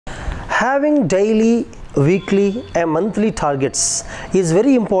Having daily, weekly and monthly targets is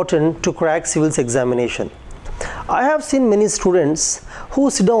very important to crack civils examination. I have seen many students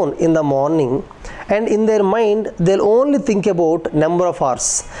who sit down in the morning and in their mind they'll only think about number of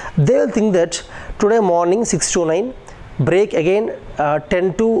hours. They'll think that today morning 6 to 9, break again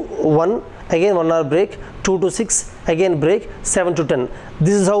 10 to 1, again 1 hour break, 2 to 6, again break, 7 to 10.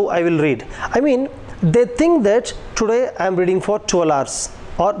 This is how I will read. I mean, they think that today I am reading for 12 hours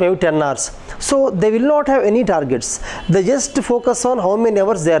or maybe 10 hours. So they will not have any targets. They just focus on how many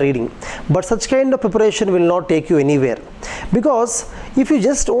hours they are reading. But such kind of preparation will not take you anywhere. Because if you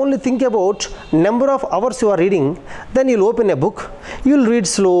just only think about number of hours you are reading, then you'll open a book, you'll read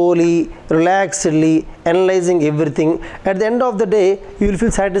slowly, relaxedly, analyzing everything. At the end of the day, you will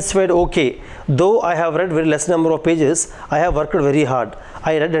feel satisfied. Okay, though I have read very less number of pages, I have worked very hard.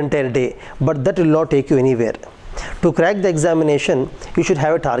 I read entire day, but that will not take you anywhere. To crack the examination, you should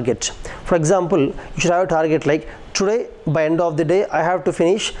have a target. For example, you should have a target like today by end of the day I have to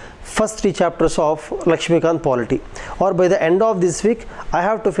finish first 3 chapters of Lakshmikant Polity, or by the end of this week I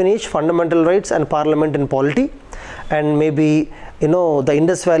have to finish Fundamental Rights and Parliament and Polity, and maybe the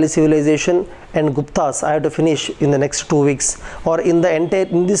Indus Valley Civilization and Guptas I have to finish in the next 2 weeks, or in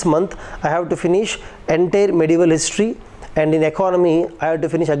this month I have to finish entire medieval history, and in economy I have to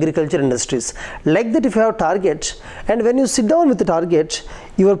finish agriculture industries. Like that, if you have target, and when you sit down with the target,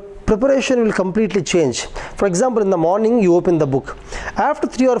 your preparation will completely change. For example, in the morning you open the book. After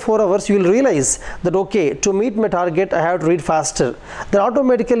 3 or 4 hours you will realize that okay, to meet my target I have to read faster. Then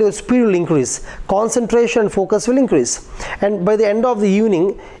automatically your speed will increase, concentration and focus will increase, and by the end of the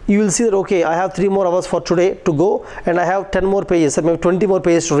evening you will see that okay, I have 3 more hours for today to go and I have 10 more pages or maybe 20 more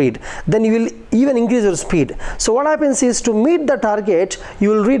pages to read. Then you will even increase your speed. So what happens is, to meet the target you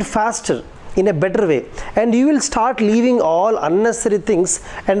will read faster in a better way, and you will start leaving all unnecessary things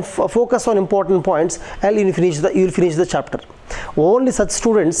and focus on important points, and you will finish the chapter. Only such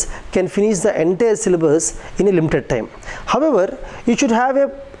students can finish the entire syllabus in a limited time. However, you should have a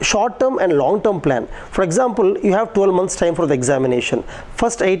short-term and long-term plan. For example, you have 12 months time for the examination.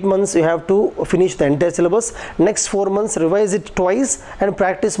 First 8 months you have to finish the entire syllabus. Next 4 months revise it twice and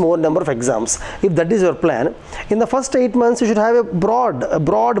practice more number of exams. If that is your plan, in the first 8 months you should have a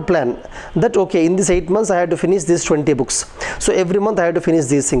broad plan that okay, in these 8 months I have to finish these 20 books. So every month I have to finish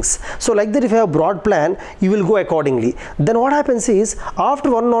these things. So like that, if you have a broad plan, you will go accordingly. Then what happens is,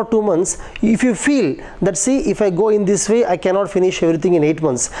 after 1 or 2 months, if you feel that see, if I go in this way I cannot finish everything in 8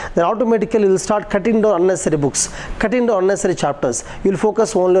 months, then automatically you will start cutting down unnecessary books, cutting down unnecessary chapters. You will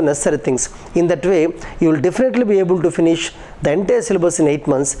focus only on necessary things. In that way, you will definitely be able to finish the entire syllabus in 8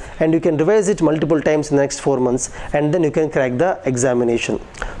 months, and you can revise it multiple times in the next 4 months, and then you can crack the examination.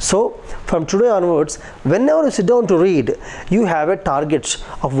 So from today onwards, whenever you sit down to read, you have a target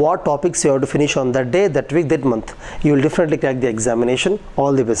of what topics you have to finish on that day, that week, that month. You will definitely crack the examination.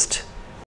 All the best.